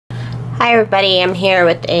Hi everybody, I'm here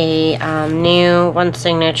with a new one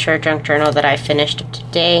signature junk journal that I finished up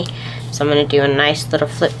today. So I'm going to do a nice little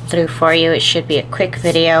flip through for you. It should be a quick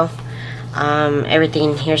video.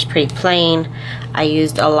 Everything here is pretty plain. I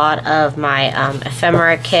used a lot of my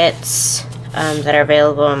ephemera kits that are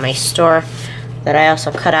available in my store that I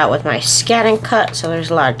also cut out with my scan and cut. So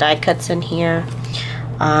there's a lot of die cuts in here.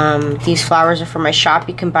 These flowers are from my shop.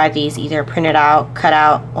 You can buy these either printed out, cut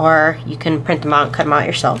out, or you can print them out and cut them out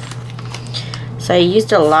yourself. So I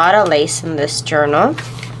used a lot of lace in this journal,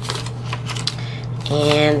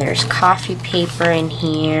 and there's coffee paper in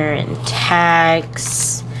here and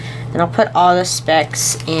tags, and I'll put all the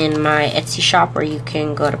specs in my Etsy shop where you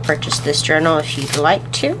can go to purchase this journal if you'd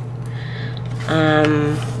like to.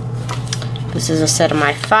 This is a set of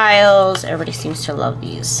my files. Everybody seems to love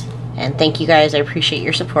these, and thank you guys, I appreciate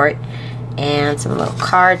your support. And some little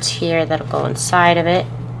cards here that'll go inside of it.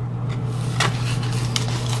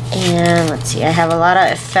 And let's see, I have a lot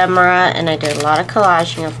of ephemera, and I did a lot of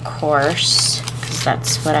collaging, of course, because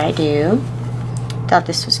that's what I do. Thought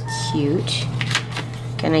this was cute.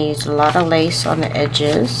 Gonna use a lot of lace on the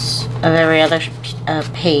edges of every other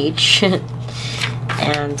page.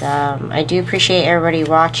 And I do appreciate everybody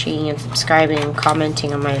watching and subscribing and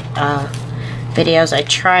commenting on my videos. I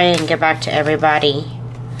try and get back to everybody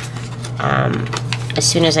as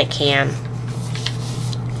soon as I can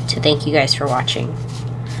to thank you guys for watching.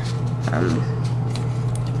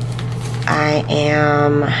 I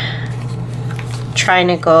am trying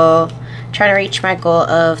to reach my goal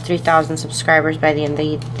of 3,000 subscribers by the end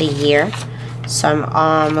of the year. So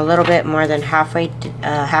I'm a little bit more than halfway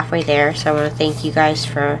there. So I want to thank you guys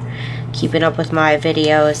for keeping up with my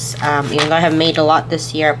videos. Even though I have made a lot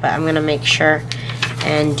this year, but I'm gonna make sure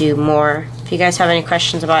and do more. If you guys have any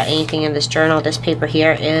questions about anything in this journal, this paper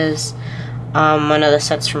here is one of the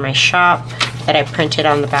sets from my shop that I printed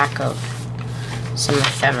on the back of some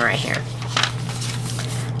ephemera here.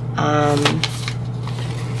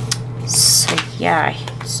 So yeah,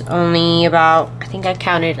 it's only about, I think I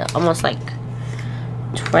counted almost like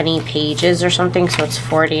 20 pages or something, so it's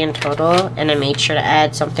 40 in total, and I made sure to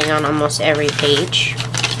add something on almost every page.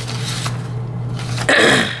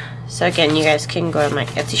 So again, you guys can go to my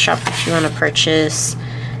Etsy shop if you want to purchase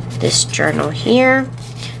this journal here.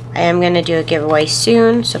 I am going to do a giveaway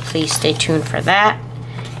soon, so please stay tuned for that.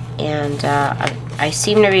 And I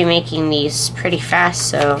seem to be making these pretty fast,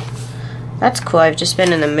 so that's cool. I've just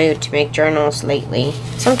been in the mood to make journals lately.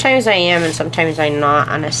 Sometimes I am and sometimes I'm not,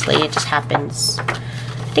 honestly. It just happens,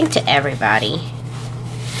 I think, to everybody.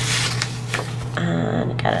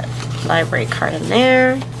 I got a library card in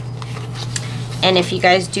there. And if you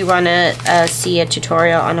guys do want to see a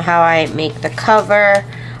tutorial on how I make the cover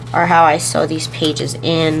or how I sew these pages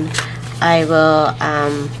in, I will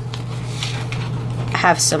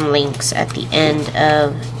have some links at the end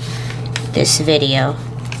of this video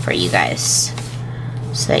for you guys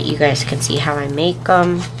so that you guys can see how I make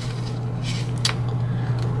them.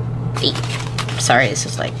 Sorry, this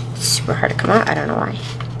is like super hard to come out. I don't know why.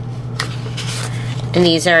 And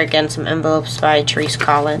these are again some envelopes by Therese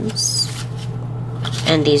Collins.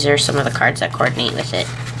 And these are some of the cards that coordinate with it.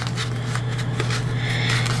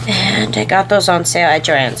 And I got those on sale at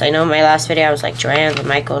Joann's. I know in my last video I was like Joann's and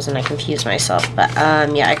Michael's and I confused myself. But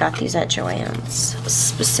yeah, I got these at Joann's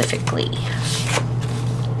specifically.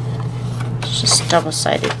 It's just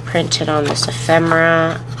double-sided printed on this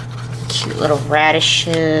ephemera. Cute little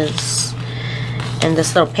radishes. And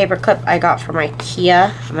this little paper clip I got from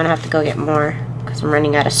IKEA. I'm going to have to go get more because I'm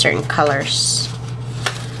running out of certain colors.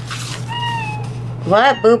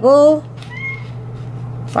 What, boo-boo?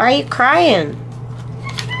 Why are you crying?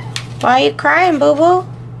 Why are you crying, boo-boo?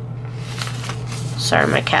 Sorry,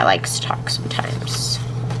 my cat likes to talk sometimes.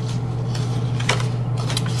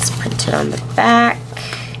 It's printed on the back.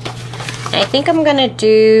 And I think I'm gonna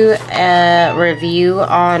do a review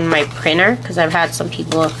on my printer because I've had some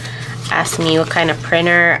people ask me what kind of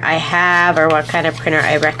printer I have or what kind of printer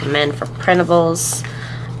I recommend for printables.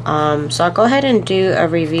 So I'll go ahead and do a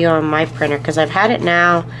review on my printer because I've had it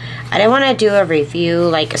now. I didn't want to do a review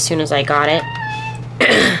like as soon as I got it.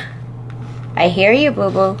 I hear you,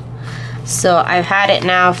 boo-boo. So I've had it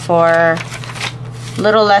now for a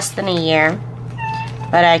little less than a year,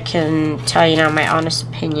 but I can tell you now my honest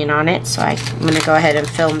opinion on it. So I'm going to go ahead and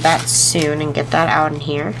film that soon and get that out in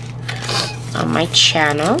here on my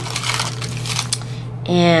channel.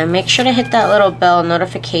 And make sure to hit that little bell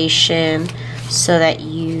notification so that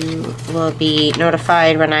you will be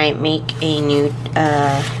notified when I make a new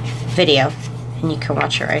video and you can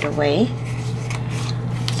watch it right away.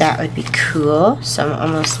 That would be cool. So I'm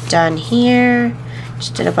almost done here.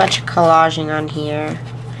 Just did a bunch of collaging on here.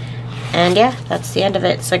 And yeah, that's the end of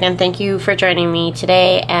it. So again, thank you for joining me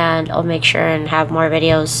today, and I'll make sure and have more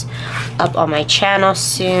videos up on my channel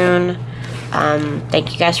soon.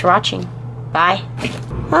 Thank you guys for watching. Bye.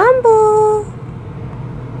 Boo.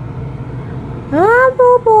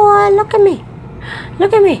 Boo boy, look at me.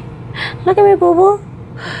 Look at me. Look at me, boo boo.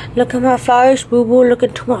 Look at my face, boo boo. Look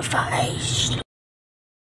into my face.